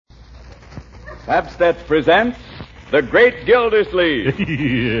Pabst presents The Great Gildersleeve.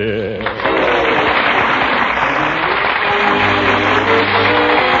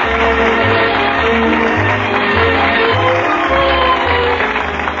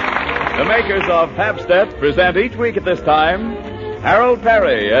 The makers of Pabst present each week at this time Harold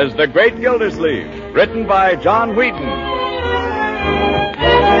Perry as The Great Gildersleeve, written by John Wheaton.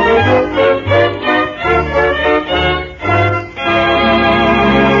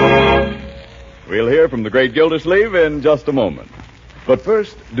 We'll hear from the Great Gildersleeve in just a moment. But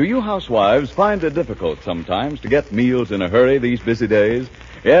first, do you housewives find it difficult sometimes to get meals in a hurry these busy days?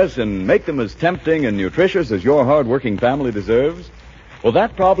 Yes, and make them as tempting and nutritious as your hard-working family deserves? Well,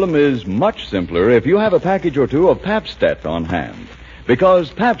 that problem is much simpler if you have a package or two of Pabst on hand.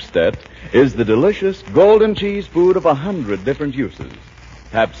 Because Pabst is the delicious golden cheese food of 100 different uses.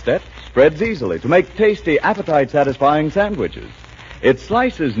 Pabst spreads easily to make tasty, appetite-satisfying sandwiches. It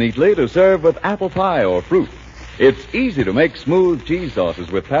slices neatly to serve with apple pie or fruit. It's easy to make smooth cheese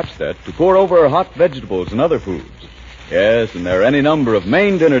sauces with Pabst to pour over hot vegetables and other foods. Yes, and there are any number of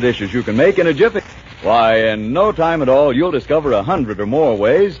main dinner dishes you can make in a jiffy. Why, in no time at all, you'll discover 100 or more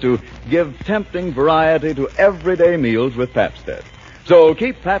ways to give tempting variety to everyday meals with Pabst. So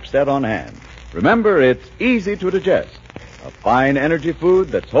keep Pabst on hand. Remember, it's easy to digest. A fine energy food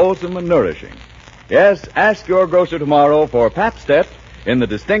that's wholesome and nourishing. Yes, ask your grocer tomorrow for Pabst in the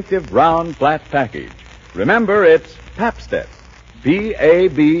distinctive round flat package. Remember, it's Pabst. Pabst-ETT.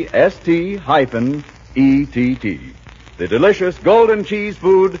 The delicious golden cheese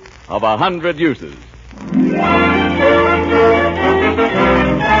food of 100 uses.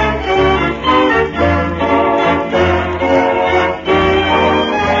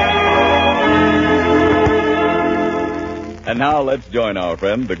 And now let's join our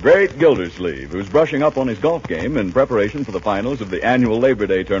friend, the Great Gildersleeve, who's brushing up on his golf game in preparation for the finals of the annual Labor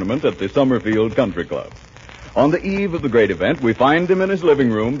Day tournament at the Summerfield Country Club. On the eve of the great event, we find him in his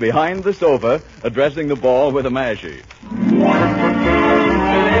living room behind the sofa, addressing the ball with a mashie.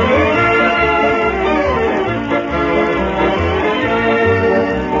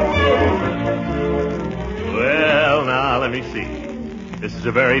 Well, now, let me see. This is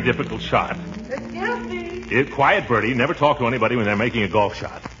a very difficult shot. Excuse me. Quiet, Bertie. Never talk to anybody when they're making a golf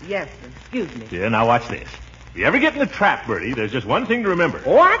shot. Yes, excuse me. Yeah, now watch this. If you ever get in a trap, Bertie, there's just one thing to remember.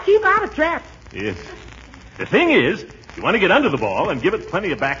 Oh, I keep out of traps. Yes. The thing is, you want to get under the ball and give it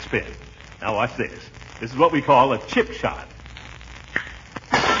plenty of backspin. Now watch this. This is what we call a chip shot.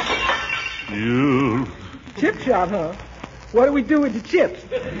 Chip shot, huh? What do we do with the chips?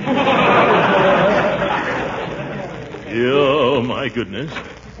 Oh, my goodness.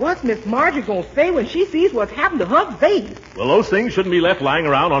 What's Miss Marjorie going to say when she sees what's happened to her baby? Well, those things shouldn't be left lying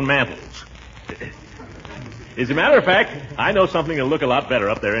around on mantels. As a matter of fact, I know something that'll look a lot better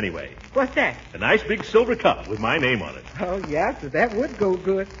up there anyway. What's that? A nice big silver cup with my name on it. Oh, yes, that would go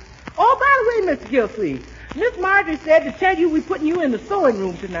good. Oh, by the way, Mr. Gildersleeve, Miss Marjorie said to tell you we're putting you in the sewing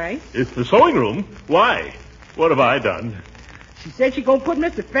room tonight. It's the sewing room? Why? What have I done? She said she's going to put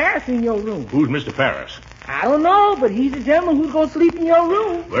Mr. Ferris in your room. Who's Mr. Ferris? I don't know, but he's the gentleman who's going to sleep in your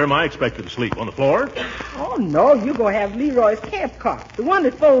room. Where am I expected to sleep? On the floor? Oh, no, you're going to have Leroy's camp cot, the one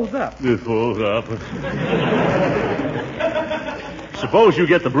that folds up. It folds up. Suppose you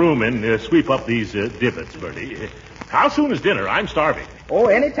get the broom and sweep up these divots, Bertie. How soon is dinner? I'm starving. Oh,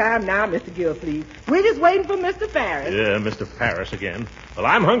 anytime now, Mr. Gildersleeve. We're just waiting for Mr. Ferris. Yeah, Mr. Ferris again. Well,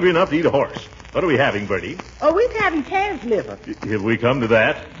 I'm hungry enough to eat a horse. What are we having, Bertie? Oh, we're having calf's liver. Have we come to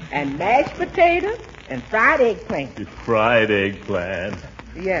that? And mashed potatoes and fried eggplant. Fried eggplant.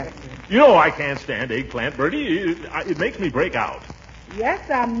 Yes. You know I can't stand eggplant, Bertie. It makes me break out. Yes,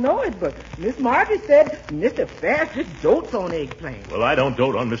 I know it, but Miss Marjorie said Mr. Ferris just dotes on eggplant. Well, I don't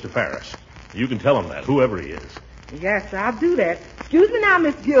dote on Mr. Ferris. You can tell him that, whoever he is. Yes, I'll do that. Excuse me now,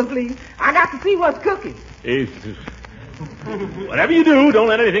 Miss Gildersleeve. I got to see what's cooking. Whatever you do, don't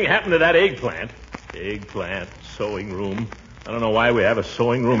let anything happen to that eggplant. Eggplant, sewing room. I don't know why we have a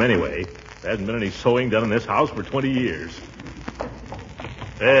sewing room anyway. There hasn't been any sewing done in this house for 20 years.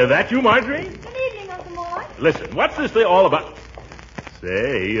 That you, Marjorie? Good evening, Uncle Mort. Listen, what's this thing all about?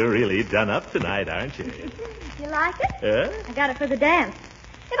 Say, you're really done up tonight, aren't you? You like it? Yeah? I got it for the dance.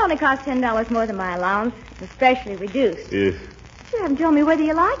 It only costs $10 more than my allowance, especially reduced. You haven't told me whether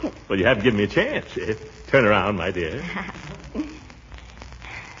you like it. Well, you haven't given me a chance. Turn around, my dear.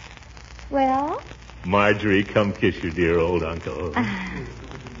 Well? Marjorie, come kiss your dear old uncle.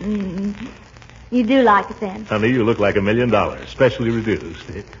 You do like it then? Honey, you look like $1 million, specially reduced.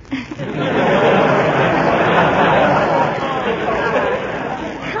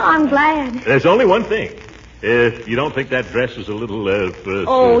 I'm glad. There's only one thing. If you don't think that dress is a little,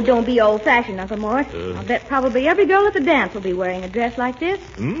 don't be old-fashioned, Uncle Mort. I'll bet probably every girl at the dance will be wearing a dress like this.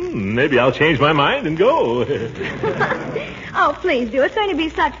 Maybe I'll change my mind and go. Oh, please do. It's going to be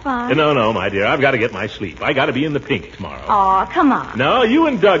such fun. No, my dear. I've got to get my sleep. I got to be in the pink tomorrow. Oh, come on. No, you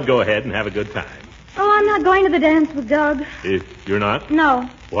and Doug go ahead and have a good time. Oh, I'm not going to the dance with Doug. You're not? No.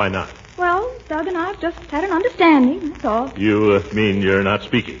 Why not? Well, Doug and I have just had an understanding, that's all. You mean you're not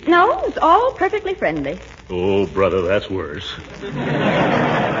speaking? No, it's all perfectly friendly. Oh, brother, that's worse.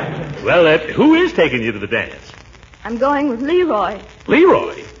 Well, who is taking you to the dance? I'm going with Leroy.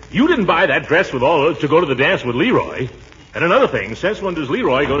 Leroy? You didn't buy that dress with all to go to the dance with Leroy. And another thing, since when does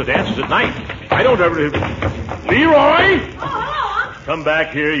Leroy go to dances at night? I don't ever... Leroy! Oh, hello, Come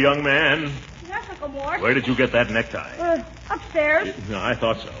back here, young man. Yes, Uncle Mort. Where did you get that necktie? Upstairs. No, I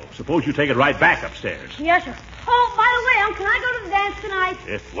thought so. Suppose you take it right back upstairs. Yes, sir. Oh, by the way, can I go to the dance tonight?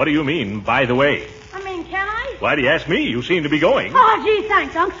 What do you mean, by the way? I mean, can I? Why do you ask me? You seem to be going. Oh, gee,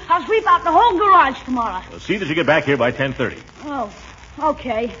 thanks, Unc. I'll sweep out the whole garage tomorrow. Well, see that you get back here by 10:30. Oh,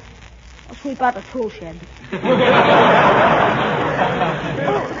 okay. I'll sweep out the tool shed. Say,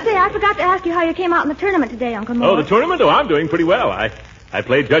 I forgot to ask you how you came out in the tournament today, Uncle Mort. Oh, the tournament? Oh, I'm doing pretty well. I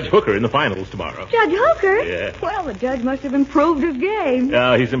played Judge Hooker in the finals tomorrow. Judge Hooker? Yeah. Well, the judge must have improved his game.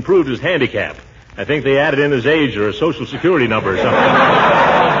 He's improved his handicap. I think they added in his age or a social security number or something.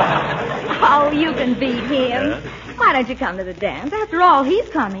 Oh, you can beat him. Why don't you come to the dance? After all, he's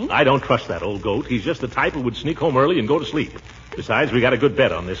coming. I don't trust that old goat. He's just the type who would sneak home early and go to sleep. Besides, we got a good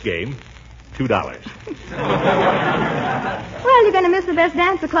bet on this game. $2. Well, you're going to miss the best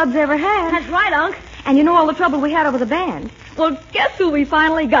dance the club's ever had. That's right, Unc. And you know all the trouble we had over the band. Well, guess who we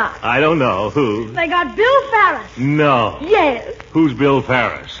finally got? I don't know. Who? They got Bill Farris. No. Yes. Who's Bill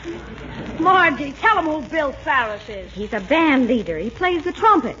Farris? Margie, tell him who Bill Farris is. He's a band leader. He plays the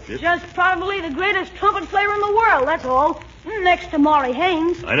trumpet. Just probably the greatest trumpet player in the world, that's all. Next to Maury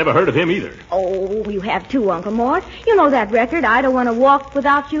Haynes. I never heard of him either. Oh, you have too, Uncle Mort. You know that record, I Don't Want to Walk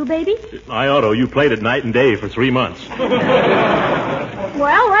Without You, Baby? I ought to. You played it night and day for 3 months. Well,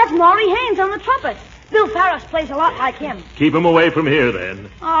 that's Maury Haynes on the trumpet. Bill Farris plays a lot like him. Keep him away from here, then.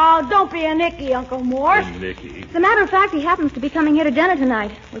 Oh, don't be a Nicky, Uncle Mort. Nicky. As a matter of fact, he happens to be coming here to dinner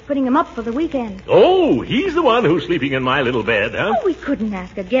tonight. We're putting him up for the weekend. Oh, he's the one who's sleeping in my little bed, huh? Oh, we couldn't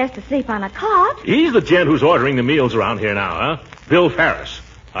ask a guest to sleep on a cot. He's the gent who's ordering the meals around here now, huh? Bill Farris.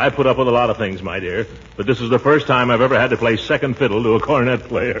 I put up with a lot of things, my dear, but this is the first time I've ever had to play second fiddle to a cornet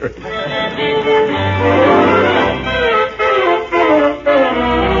player.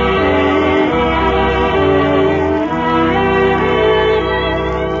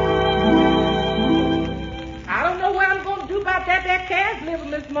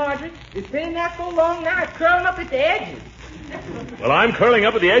 Marjorie. It's been there so long now, it's curling up at the edges. Well, I'm curling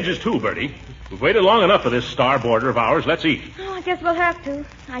up at the edges, too, Bertie. We've waited long enough for this star boarder of ours. Let's eat. Oh, I guess we'll have to.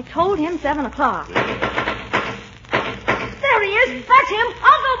 I told him 7 o'clock. There he is. That's him.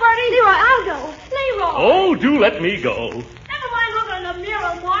 I'll go, Bertie. Leroy, I'll go. Leroy. Oh, do let me go. Never mind looking in the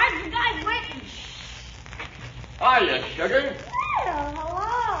mirror, Marge. The guy's waiting. Hiya, sugar.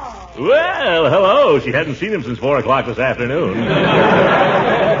 Hello. Well, hello. She hadn't seen him since 4 o'clock this afternoon. Come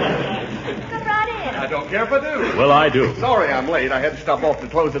right in. I don't care if I do. Well, I do. Sorry I'm late. I had to stop off to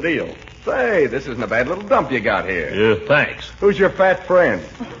close the deal. Say, this isn't a bad little dump you got here. Yeah, thanks. Who's your fat friend?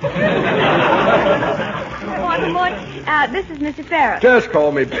 This is Mr. Farris. Just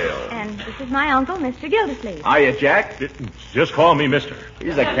call me Bill. And this is my uncle, Mr. Gildersleeve. Hiya, Jack. Just call me mister.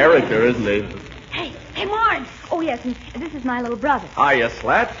 He's a character, isn't he? Hey, Marge. Oh, yes, and this is my little brother. Hiya,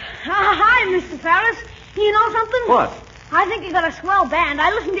 Slat. Hi, Mr. Farris. You know something? What? I think you got a swell band.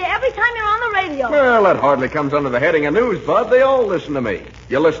 I listen to you every time you're on the radio. Well, that hardly comes under the heading of news, Bud. They all listen to me.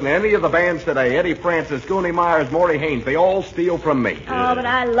 You listen to any of the bands today, Eddie Francis, Goonie Myers, Maury Haynes, they all steal from me. Oh, but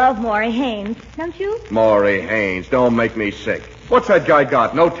I love Maury Haynes. Don't you? Maury Haynes, don't make me sick. What's that guy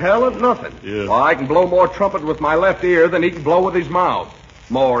got? No talent? Nothing. Yeah. Well, I can blow more trumpet with my left ear than he can blow with his mouth.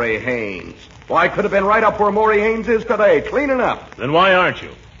 Maury Haynes. Well, I could have been right up where Maury Haynes is today, cleaning up. Then why aren't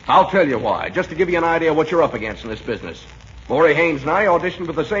you? I'll tell you why, just to give you an idea of what you're up against in this business. Maury Haynes and I auditioned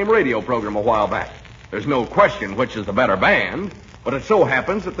for the same radio program a while back. There's no question which is the better band, but it so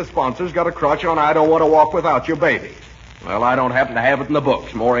happens that the sponsors got a crutch on I Don't Want to Walk Without You, Baby. Well, I don't happen to have it in the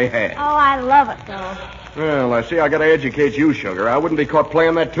books. Maury has. Oh, I love it, though. Well, I see I got to educate you, sugar. I wouldn't be caught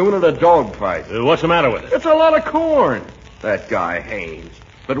playing that tune at a dog fight. What's the matter with it? It's a lot of corn. That guy, Haynes.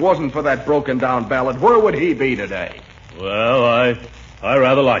 If it wasn't for that broken-down ballad, where would he be today? Well, I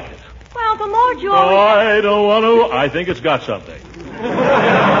rather like it. Well, the more you I don't want to. I think it's got something.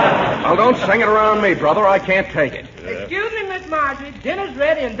 Well, don't sing it around me, brother. I can't take it. Excuse me, Miss Marjorie. Dinner's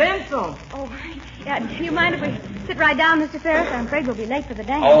ready and then some. Oh, Do you mind if we sit right down, Mr. Ferris? I'm afraid we'll be late for the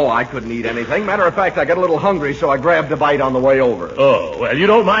dance. Oh, I couldn't eat anything. Matter of fact, I got a little hungry, so I grabbed a bite on the way over. Oh, well, you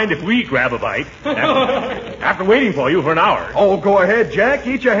don't mind if we grab a bite after waiting for you for an hour. Oh, go ahead, Jack.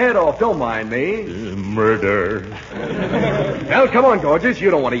 Eat your head off. Don't mind me. Murder. Well, come on, Gorgeous.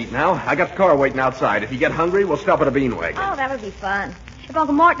 You don't want to eat now. I got the car waiting outside. If you get hungry, we'll stop at a bean wagon. Oh, that would be fun. If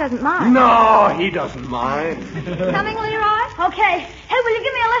Uncle Mort doesn't mind. No, he doesn't mind. Coming, Leroy? Okay. Hey, will you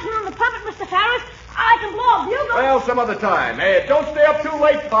give me a lesson on the puppet, Mr. Ferris? I can blow a bugle. Well, some other time. Hey, don't stay up too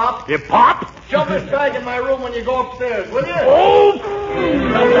late, Pop. You Pop? Shove this bag in my room when you go upstairs, will you? Oh!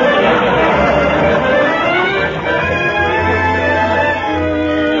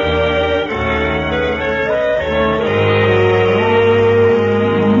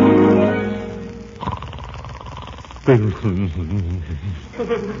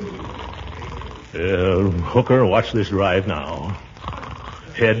 Hooker, watch this drive now.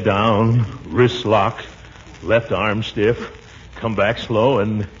 Head down, wrists locked, left arm stiff, come back slow,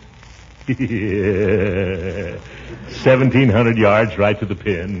 and 1,700 yards right to the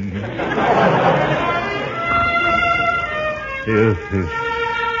pin.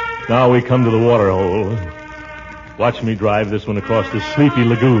 Now we come to the water hole. Watch me drive this one across the Sleepy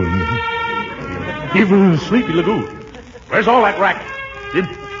Lagoon. Sleepy Lagoon. Where's all that racket?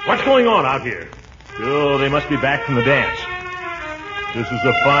 What's going on out here? Oh, they must be back from the dance. This is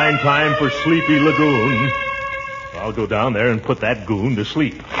a fine time for Sleepy Lagoon. I'll go down there and put that goon to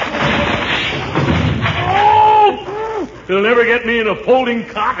sleep. Oh! He'll never get me in a folding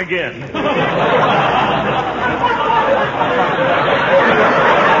cot again.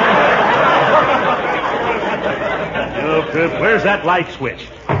 Where's that light switch?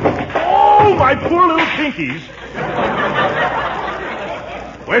 Oh, my poor little pinkies.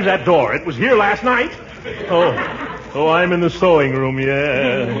 Where's that door? It was here last night. Oh, I'm in the sewing room,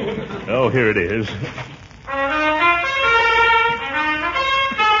 yeah. Oh, here it is.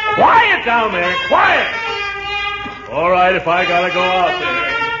 Quiet down there, quiet. All right, if I gotta go out there.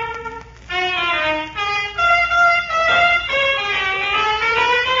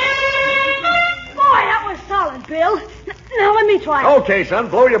 Boy, that was solid, Bill. Now let me try it. Okay, son,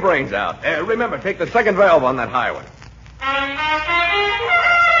 blow your brains out. Remember, take the second valve on that high one.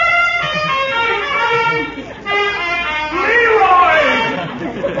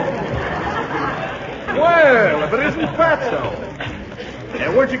 Well, if it isn't Fatso.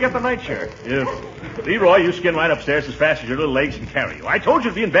 Where'd you get the nightshirt? Leroy, you skin right upstairs as fast as your little legs can carry you. I told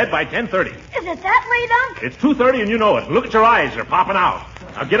you to be in bed by 10:30. Is it that late, Unc? It's 2:30 and you know it. Look at your eyes. They're popping out.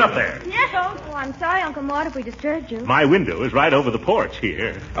 Now get up there. Yes, Unc. Oh, I'm sorry, Uncle Mort, if we disturbed you. My window is right over the porch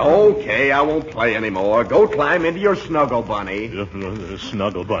here. Okay, I won't play anymore. Go climb into your snuggle bunny.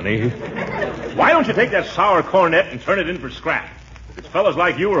 Snuggle bunny. Why don't you take that sour cornet and turn it in for scrap? It's fellas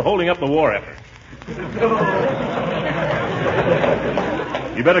like you who are holding up the war effort.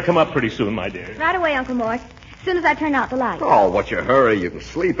 You better come up pretty soon, my dear. Right away, Uncle Mort. As soon as I turn out the light. Oh, what's your hurry? You can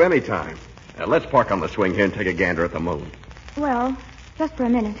sleep anytime. Let's park on the swing here and take a gander at the moon. Well, just for a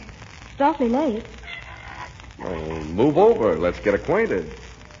minute. It's awfully late. Well, move over. Let's get acquainted.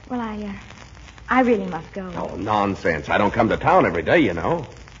 Well, I really must go. Oh, nonsense. I don't come to town every day, you know.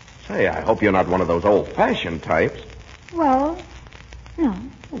 Say, I hope you're not one of those old-fashioned types. Well, no.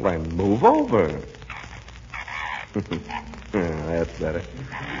 Well, then move over. Yeah, that's better.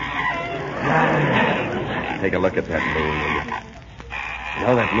 Take a look at that moon, will you? You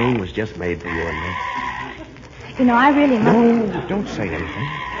know, that moon was just made for you and me. You know, I really must... No, don't say anything.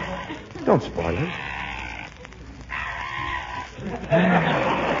 Don't spoil it.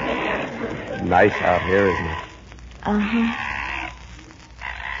 Nice out here, isn't it? Uh-huh.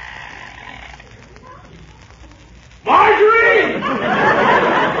 Marjorie!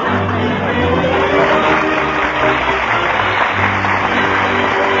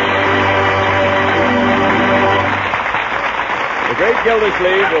 The great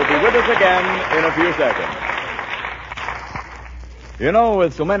Gildersleeve will be with us again in a few seconds. You know,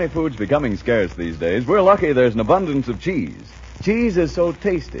 with so many foods becoming scarce these days, we're lucky there's an abundance of cheese. Cheese is so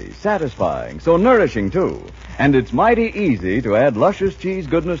tasty, satisfying, so nourishing, too. And it's mighty easy to add luscious cheese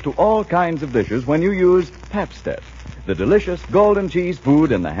goodness to all kinds of dishes when you use Pabst-ett, the delicious golden cheese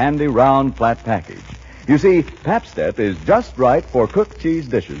food in the handy round flat package. You see, Pabst-ett is just right for cooked cheese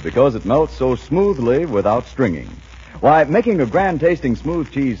dishes because it melts so smoothly without stringing. Why, making a grand-tasting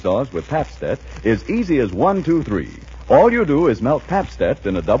smooth cheese sauce with Pabst-ett is easy as 1, 2, 3. All you do is melt Pabst-ett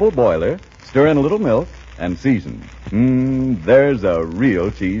in a double boiler, stir in a little milk, and season. There's a real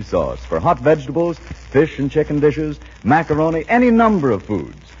cheese sauce for hot vegetables, fish and chicken dishes, macaroni, any number of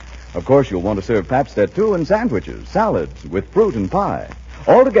foods. Of course, you'll want to serve Pabst-ett, too, in sandwiches, salads, with fruit and pie.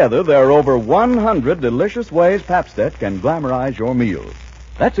 Altogether, there are over 100 delicious ways Pabst-ett can glamorize your meals.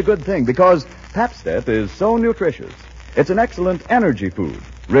 That's a good thing because Pabst-ett is so nutritious. It's an excellent energy food,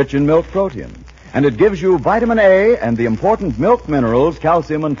 rich in milk protein, and it gives you vitamin A and the important milk minerals,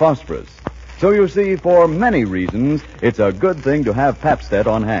 calcium and phosphorus. So you see, for many reasons, it's a good thing to have Pabst-ett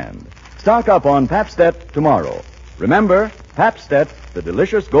on hand. Stock up on Pabst-ett tomorrow. Remember, Pabst-ett, the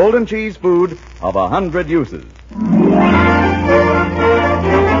delicious golden cheese food of 100 uses.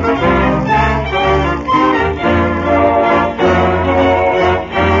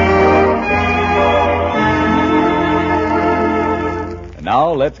 And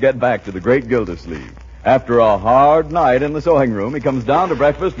now let's get back to the great Gildersleeve. After a hard night in the sewing room, he comes down to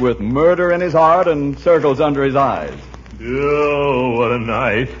breakfast with murder in his heart and circles under his eyes. Oh, what a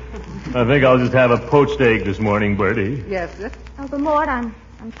night. I think I'll just have a poached egg this morning, Bertie. Yes, sir. Uncle Mort, I'm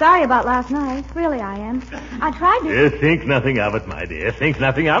sorry about last night. Really, I am. I tried to... Think nothing of it, my dear. Think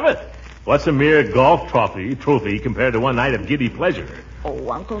nothing of it. What's a mere golf trophy compared to one night of giddy pleasure? Oh,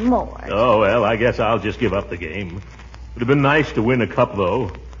 Uncle Mort. Oh, well, I guess I'll just give up the game. Would have been nice to win a cup,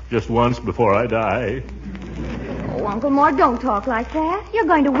 though. Just once before I die. Oh, Uncle Mort, don't talk like that. You're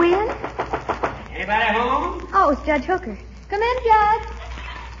going to win. Anybody home? Oh, it's Judge Hooker. Come in, Judge.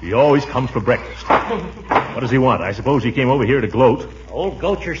 He always comes for breakfast. What does he want? I suppose he came over here to gloat. Old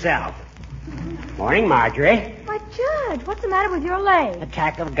goat yourself. Morning, Marjorie. Why, Judge, what's the matter with your leg?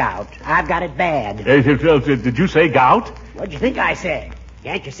 Attack of gout. I've got it bad. Did you say gout? What'd you think I said?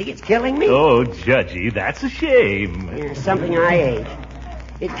 Can't you see it's killing me? Oh, Judgy, that's a shame. Yeah, something I ate.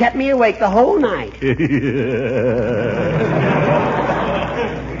 It kept me awake the whole night.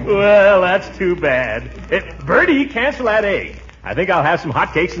 Well, that's too bad. Bertie, cancel that egg. I think I'll have some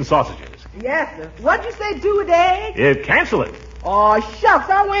hotcakes and sausages. Yes, sir. What'd you say, do with the egg? Cancel it. Oh, shucks,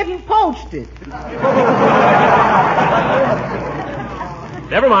 I went and poached it.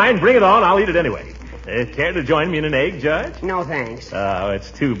 Never mind, bring it on. I'll eat it anyway. Care to join me in an egg, Judge? No, thanks. Oh,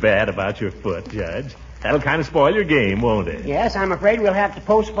 it's too bad about your foot, Judge. That'll kind of spoil your game, won't it? Yes, I'm afraid we'll have to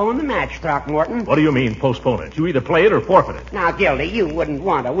postpone the match, Throckmorton. What do you mean, postpone it? You either play it or forfeit it. Now, Gildy, you wouldn't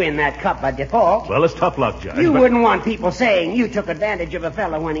want to win that cup by default. Well, it's tough luck, Judge. You wouldn't want people saying you took advantage of a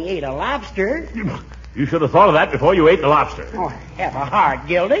fellow when he ate a lobster. You should have thought of that before you ate the lobster. Oh, have a heart,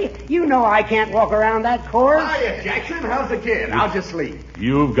 Gildy. You know I can't walk around that course. Hiya, Jackson. How's the kid? How's your sleep?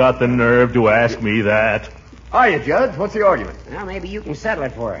 You've got the nerve to ask me that. Hiya, Judge. What's the argument? Well, maybe you can settle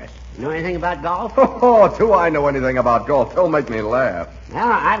it for us. You know anything about golf? Oh, do I know anything about golf? Don't make me laugh. Well,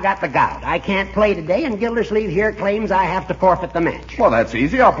 I've got the gout. I can't play today, and Gildersleeve here claims I have to forfeit the match. Well, that's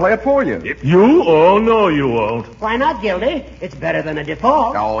easy. I'll play it for you. You? Oh, no, you won't. Why not, Gildy? It's better than a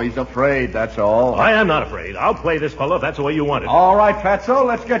default. Oh, he's afraid, that's all. I am not afraid. I'll play this fellow if that's the way you want it. All right, Fatso,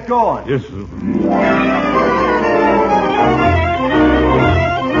 let's get going. Yes.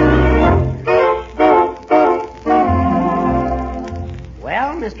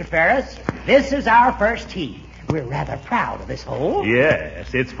 Well, Mr. Ferris, this is our first tee. We're rather proud of this hole.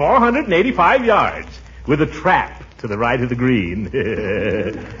 Yes, it's 485 yards with a trap to the right of the green.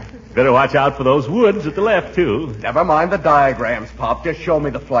 Better watch out for those woods at the left, too. Never mind the diagrams, Pop. Just show me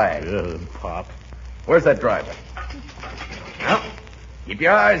the flag. Pop. Where's that driver? Well, keep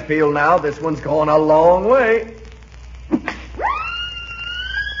your eyes peeled now. This one's going a long way.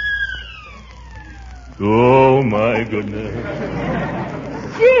 Oh, my goodness.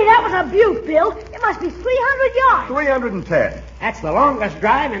 Gee, that was a beaut, Bill. It must be 300 yards. 310. That's the longest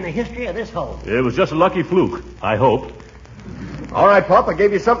drive in the history of this hole. It was just a lucky fluke, I hope. All right, Pop, I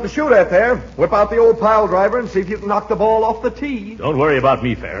gave you something to shoot at there. Whip out the old pile driver and see if you can knock the ball off the tee. Don't worry about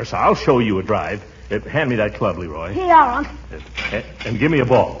me, Ferris. I'll show you a drive. Hand me that club, Leroy. Here, Unc. And give me a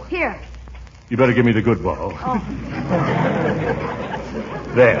ball. Here. You better give me the good ball. Oh.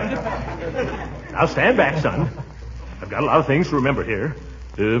 There. Now stand back, son. I've got a lot of things to remember here.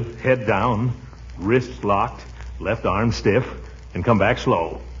 Head down, wrists locked, left arm stiff, and come back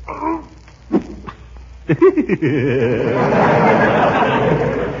slow. You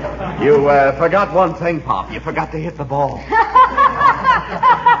forgot one thing, Pop. You forgot to hit the ball.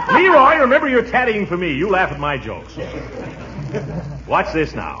 Leroy, remember you're caddying for me. You laugh at my jokes. Watch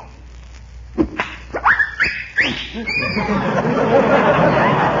this now.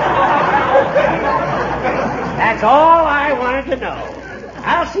 That's all I wanted to know.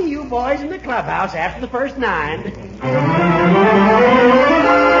 I'll see you boys in the clubhouse after the first 9.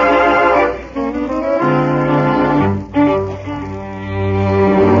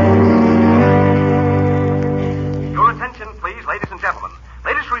 Your attention, please, ladies and gentlemen.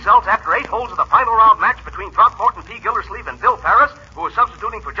 Latest results after 8 holes of the final round match between Throckmorton P. Gildersleeve and Bill Ferris, who is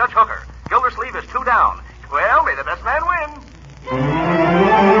substituting for Judge Hooker. Gildersleeve is 2 down. Well, may the best man win.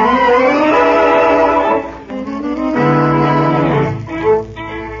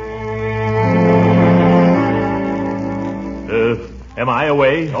 Am I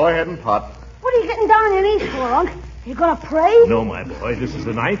away? Go ahead and putt. What are you getting down on your knees for, Unc? You gonna pray? No, my boy. This is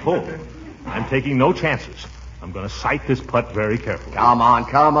the ninth hole. I'm taking no chances. I'm going to sight this putt very carefully. Come on,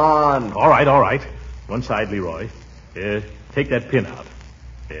 come on. All right. One side, Leroy. Take that pin out.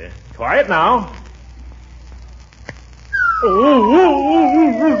 Quiet now.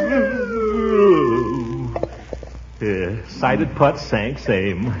 Sighted putt sank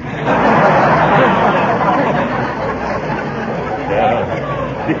same.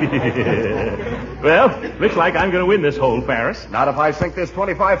 Well, looks like I'm going to win this hole, Ferris. Not if I sink this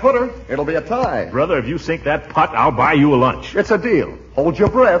 25-footer. It'll be a tie. Brother, if you sink that putt, I'll buy you a lunch. It's a deal. Hold your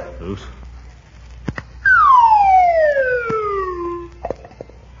breath. Loose.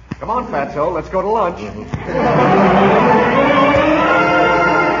 Come on, Fatso. Let's go to lunch.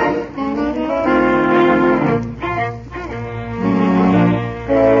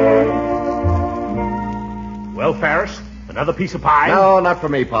 Well, Ferris, another piece of pie? No, not for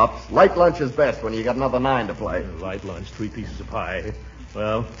me, Pops. Light lunch is best when you got another 9 to play. Light lunch, 3 pieces of pie.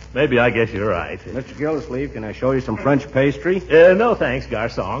 Well, maybe I guess you're right. Mr. Gildersleeve, can I show you some French pastry? No, thanks,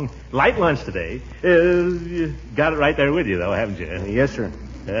 Garçon. Light lunch today. You got it right there with you, though, haven't you? Yes, sir.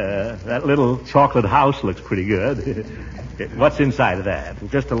 That little chocolate house looks pretty good. What's inside of that?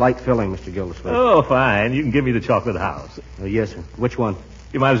 Just a light filling, Mr. Gildersleeve. Oh, fine. You can give me the chocolate house. Yes, sir. Which one?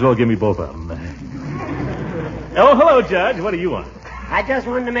 You might as well give me both of them. Oh, hello, Judge. What do you want? I just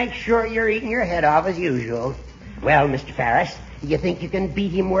wanted to make sure you're eating your head off as usual. Well, Mr. Ferris, you think you can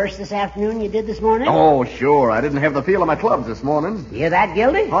beat him worse this afternoon than you did this morning? Oh, sure. I didn't have the feel of my clubs this morning. You that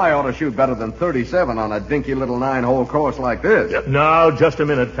guilty? I ought to shoot better than 37 on a dinky little 9-hole course like this. No, just a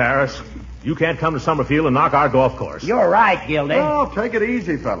minute, Ferris. You can't come to Summerfield and knock our golf course. You're right, Gildy. Oh, take it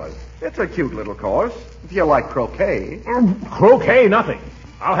easy, fellas. It's a cute little course. If you like croquet. Croquet, nothing.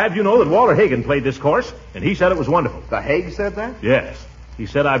 I'll have you know that Walter Hagen played this course, and he said it was wonderful. The Hague said that? Yes. He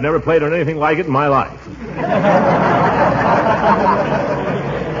said I've never played on anything like it in my life.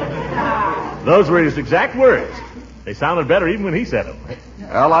 Those were his exact words. They sounded better even when he said them.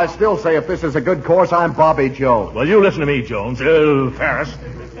 Well, I still say if this is a good course, I'm Bobby Jones. Well, you listen to me, Jones. Ferris.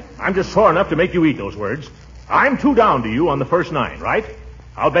 I'm just sore enough to make you eat those words. I'm 2 down to you on the first 9, right?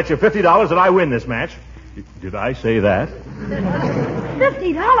 I'll bet you $50 that I win this match. Did I say that?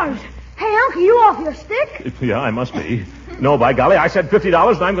 $50? Hey, Uncle, you off your stick? Yeah, I must be. No, by golly, I said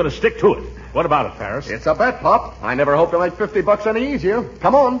 $50 and I'm going to stick to it. What about it, Ferris? It's a bet, Pop. I never hoped to make $50 any easier.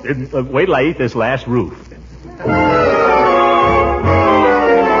 Come on. Wait till I eat this last roof.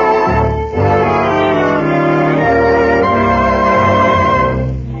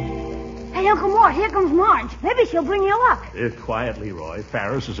 Hey, Uncle Mort, here comes Marge. Maybe she'll bring you luck. Quiet, Leroy.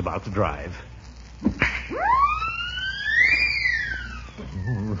 Ferris is about to drive.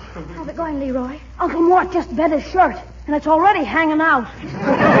 How's it going, Leroy? Uncle Mort just bent his shirt, and it's already hanging out.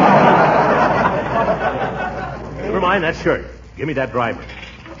 Never mind that shirt. Give me that driver.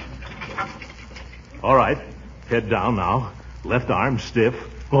 All right. Head down now. Left arm stiff.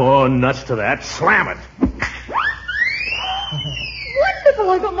 Oh, nuts to that. Slam it. Wonderful,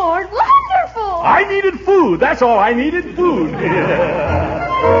 Uncle Mort. Wonderful. I needed food. That's all. I needed food.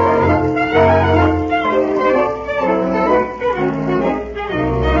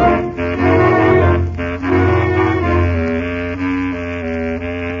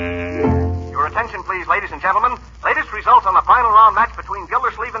 Attention, please, ladies and gentlemen. Latest results on the final round match between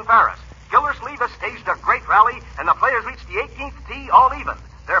Gildersleeve and Ferris. Gildersleeve has staged a great rally, and the players reached the 18th tee all even.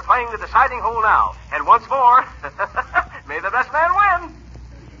 They're playing the deciding hole now. And once more, may the best man win.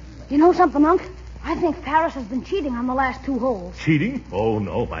 You know something, Unc? I think Ferris has been cheating on the last 2 holes. Cheating? Oh,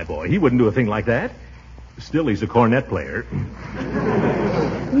 no, my boy. He wouldn't do a thing like that. Still, he's a cornet player.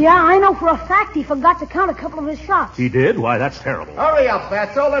 Yeah, I know for a fact he forgot to count a couple of his shots. He did? Why, that's terrible. Hurry up,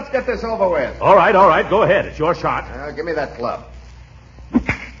 Fatso. Let's get this over with. All right. Go ahead. It's your shot. Give me that club.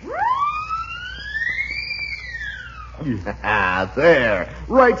 There.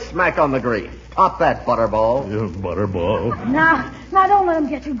 Right smack on the green. Pop that, Butterball. Butterball. Now, don't let him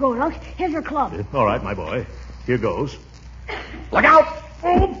get you going, Unc. Here's your club. All right, my boy. Here goes. Look out!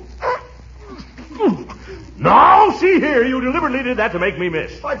 No, see here. You deliberately did that to make me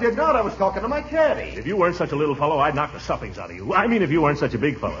miss. I did not. I was talking to my caddy. If you weren't such a little fellow, I'd knock the stuffings out of you. I mean, if you weren't such a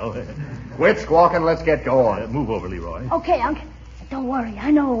big fellow. Quit squawking. Let's get going. Move over, Leroy. Okay, Unc. Don't worry. I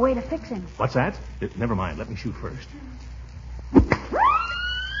know a way to fix him. What's that? Never mind. Let me shoot first.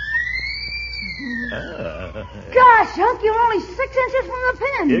 Gosh, Unc, you're only 6 inches from the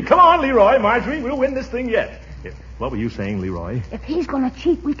pin. Come on, Leroy, Marjorie. We'll win this thing yet. What were you saying, Leroy? If he's going to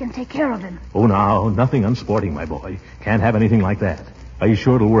cheat, we can take care of him. Oh, now, nothing unsporting, my boy. Can't have anything like that. Are you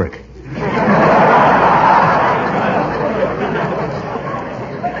sure it'll work?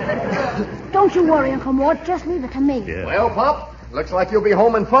 Don't you worry, Uncle Mort. Just leave it to me. Yeah. Well, Pop, looks like you'll be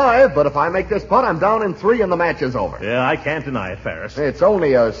home in 5, but if I make this putt, I'm down in 3 and the match is over. Yeah, I can't deny it, Ferris. It's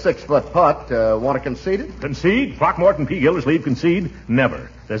only a 6-foot putt. Want to concede it? Concede? Throckmorton P. Gildersleeve concede? Never.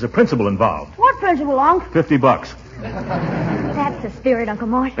 There's a principle involved. What principle, Unc? $50. That's the spirit, Uncle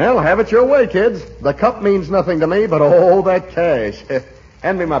Mort. Well, have it your way, kids. The cup means nothing to me, but oh, that cash.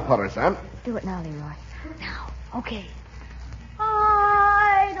 Hand me my putter, son. Do it now, Leroy. Now. Okay.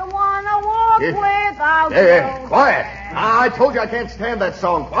 I don't want to walk without Hey, you. quiet. I told you I can't stand that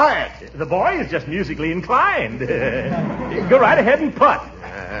song. Quiet. The boy is just musically inclined. Go right ahead and putt.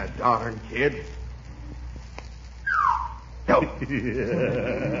 Darn kid. No.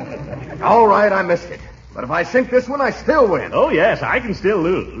 All right, I missed it. But if I sink this one, I still win. Oh, yes, I can still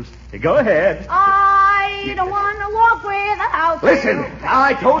lose. Go ahead. I don't want to walk without Listen, you.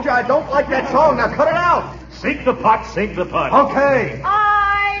 I told you I don't like that song. Now cut it out. Sink the putt, sink the putt. Okay.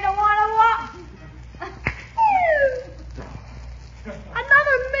 I don't want to walk.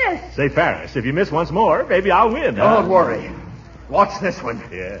 Another miss. Say, Ferris, if you miss once more, maybe I'll win. Don't worry. Watch this one.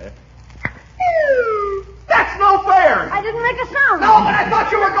 Yeah. That's no fair. I didn't make a sound. No, but I thought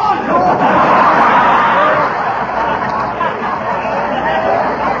you were going to.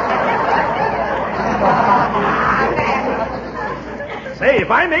 Say,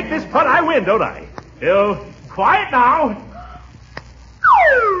 if I make this putt, I win, don't I? Quiet now.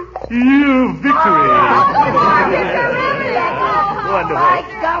 You victory. Wonderful. By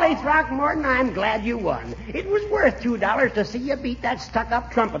golly, Throckmorton, I'm glad you won. It was worth $2 to see you beat that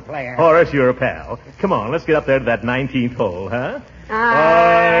stuck-up trumpet player. Horace, you're a pal. Come on, let's get up there to that 19th hole, huh?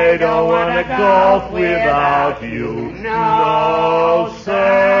 I don't want to golf without you. No,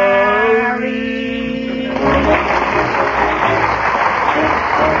 sirree.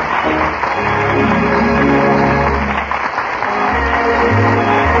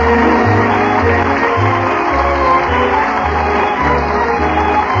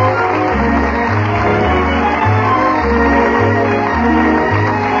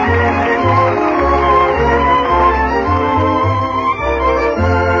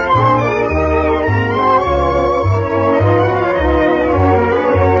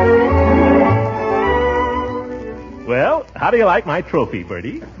 How do you like my trophy,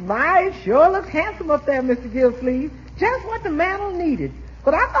 Bertie? My, it sure looks handsome up there, Mr. Gilsleeve. Just what the mantle needed.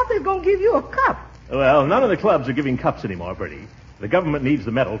 But I thought they were going to give you a cup. Well, none of the clubs are giving cups anymore, Bertie. The government needs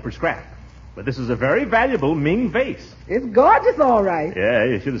the medal for scrap. But this is a very valuable Ming vase. It's gorgeous, all right. Yeah,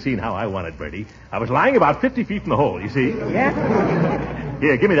 you should have seen how I won it, Bertie. I was lying about 50 feet from the hole, you see? Yeah?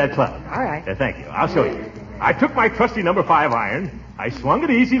 Here, give me that club. All right. Thank you. I'll show you. I took my trusty number 5 iron. I swung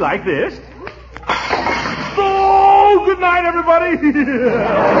it easy like this. Oh, good night, everybody.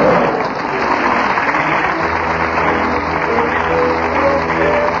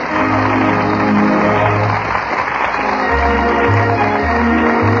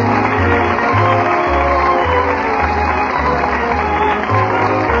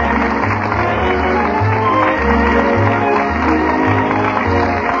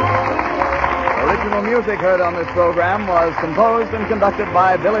 Music heard on this program was composed and conducted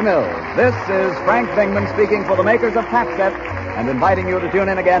by Billy Mills. This is Frank Bingman speaking for the makers of Pap-Set and inviting you to tune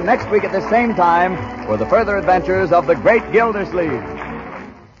in again next week at the same time for the further adventures of the great Gildersleeve.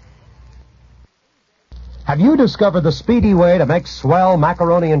 Have you discovered the speedy way to make swell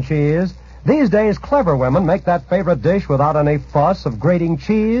macaroni and cheese? These days, clever women make that favorite dish without any fuss of grating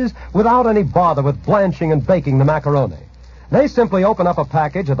cheese, without any bother with blanching and baking the macaroni. They simply open up a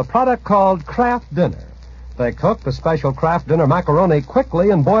package of the product called Kraft Dinner. They cook the special Kraft Dinner macaroni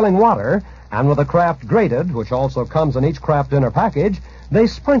quickly in boiling water, and with the Kraft Grated, which also comes in each Kraft Dinner package, they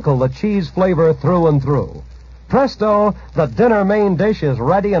sprinkle the cheese flavor through and through. Presto, the dinner main dish is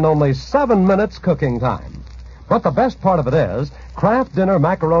ready in only 7 minutes cooking time. But the best part of it is, Kraft Dinner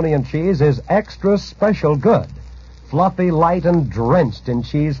macaroni and cheese is extra special good. Fluffy, light, and drenched in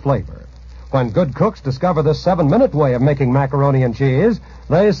cheese flavor. When good cooks discover this 7-minute way of making macaroni and cheese,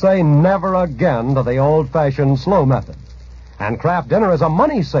 they say never again to the old-fashioned slow method. And Kraft Dinner is a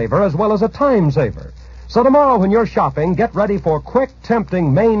money saver as well as a time saver. So tomorrow when you're shopping, get ready for quick,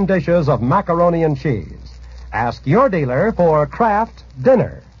 tempting main dishes of macaroni and cheese. Ask your dealer for Kraft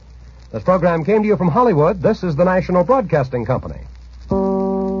Dinner. This program came to you from Hollywood. This is the National Broadcasting Company.